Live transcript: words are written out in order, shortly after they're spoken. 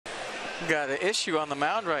Got an issue on the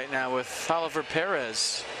mound right now with Oliver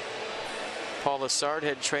Perez. Paul Lassard,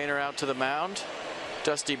 head trainer, out to the mound.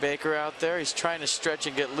 Dusty Baker out there. He's trying to stretch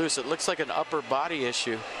and get loose. It looks like an upper body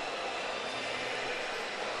issue.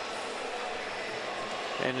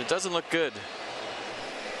 And it doesn't look good.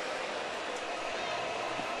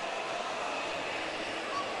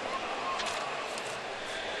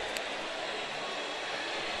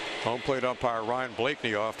 Home plate umpire Ryan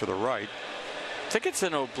Blakeney off to the right. I think it's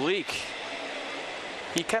an oblique.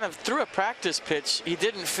 He kind of threw a practice pitch. He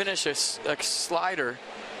didn't finish a slider.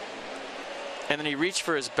 And then he reached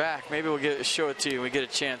for his back. Maybe we'll show it to you when we get a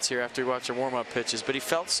chance here after we watch our warm-up pitches. But he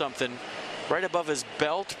felt something right above his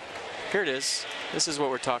belt. Here it is. This is what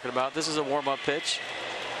we're talking about. This is a warm-up pitch.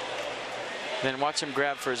 Then watch him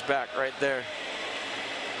grab for his back right there.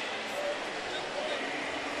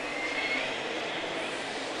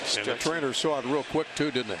 And the trainer saw it real quick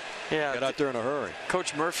too, didn't they? Yeah. Got out there in a hurry.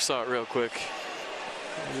 Coach Murph saw it real quick.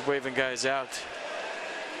 He's waving guys out.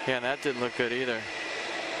 Yeah, and that didn't look good either.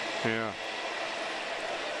 Yeah.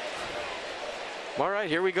 All right,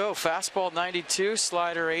 here we go. Fastball 92,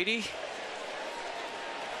 slider 80.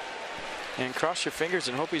 And cross your fingers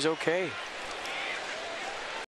and hope he's okay.